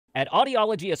At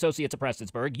Audiology Associates of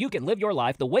Prestonsburg, you can live your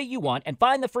life the way you want and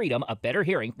find the freedom of better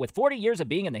hearing. With 40 years of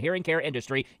being in the hearing care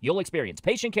industry, you'll experience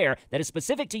patient care that is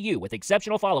specific to you with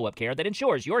exceptional follow-up care that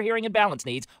ensures your hearing and balance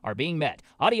needs are being met.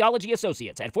 Audiology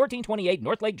Associates at 1428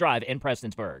 North Lake Drive in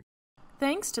Prestonsburg.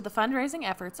 Thanks to the fundraising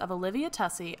efforts of Olivia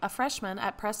Tussey, a freshman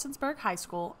at Prestonsburg High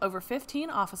School, over 15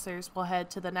 officers will head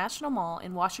to the National Mall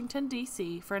in Washington,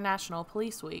 D.C. for National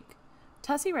Police Week.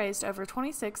 Tussey raised over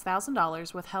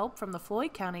 $26,000 with help from the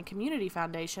Floyd County Community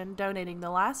Foundation, donating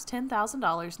the last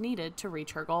 $10,000 needed to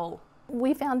reach her goal.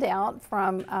 We found out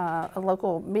from a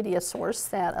local media source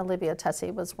that Olivia Tussey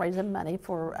was raising money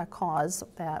for a cause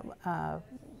that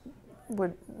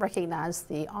would recognize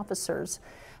the officers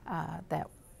that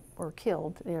were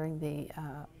killed during the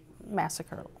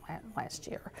massacre last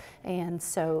year. And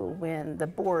so when the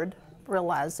board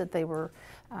realized that they were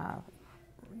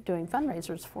doing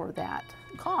fundraisers for that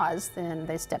cause, then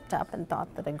they stepped up and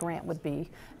thought that a grant would be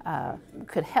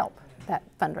could help that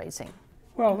fundraising.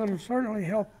 Well, it'll certainly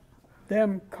help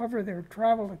them cover their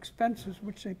travel expenses,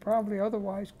 which they probably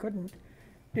otherwise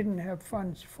didn't have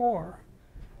funds for.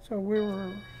 So we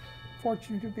were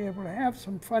fortunate to be able to have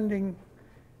some funding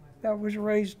that was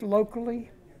raised locally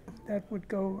that would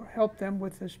go help them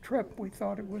with this trip. We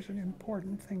thought it was an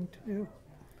important thing to do.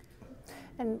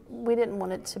 And we didn't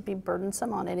want it to be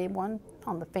burdensome on anyone,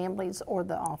 on the families or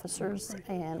the officers,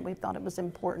 and we thought it was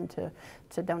important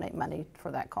to donate money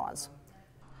for that cause.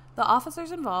 The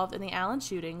officers involved in the Allen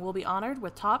shooting will be honored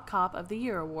with Top Cop of the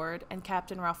Year award, and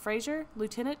Captain Ralph Frazier,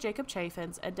 Lieutenant Jacob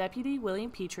Chaffins, and Deputy William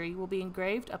Petrie will be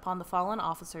engraved upon the fallen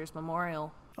officers'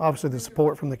 memorial. Obviously, the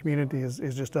support from the community is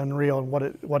just unreal, and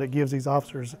what it gives these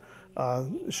officers,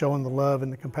 showing the love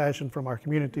and the compassion from our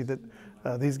community that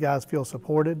these guys feel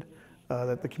supported,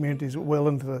 that the community is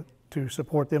willing to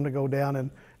support them to go down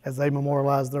and as they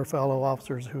memorialize their fellow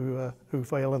officers who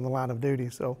fail in the line of duty.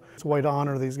 So it's a way to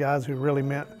honor these guys who really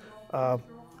meant, I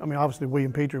mean, obviously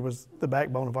William Petrie was the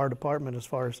backbone of our department as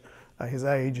far as his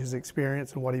age, his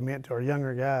experience, and what he meant to our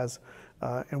younger guys.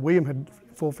 And William had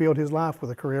fulfilled his life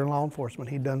with a career in law enforcement.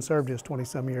 He'd done served his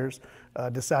 20-some years,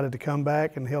 decided to come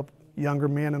back and help younger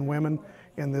men and women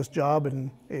in this job,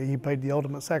 and he paid the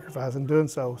ultimate sacrifice in doing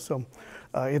so. So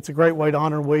it's a great way to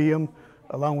honor William,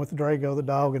 along with Drago, the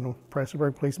dog, and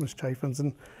Prestonsburg Policeman Chaffins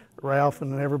and Ralph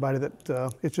and everybody.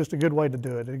 That it's just a good way to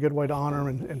do it, a good way to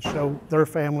honor them and show their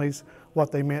families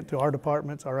what they meant to our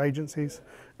departments, our agencies,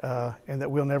 and that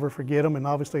we'll never forget them. And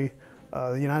obviously,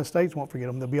 the United States won't forget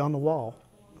them. They'll be on the wall.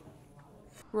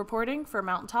 Reporting for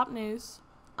Mountaintop News,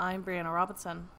 I'm Brianna Robinson.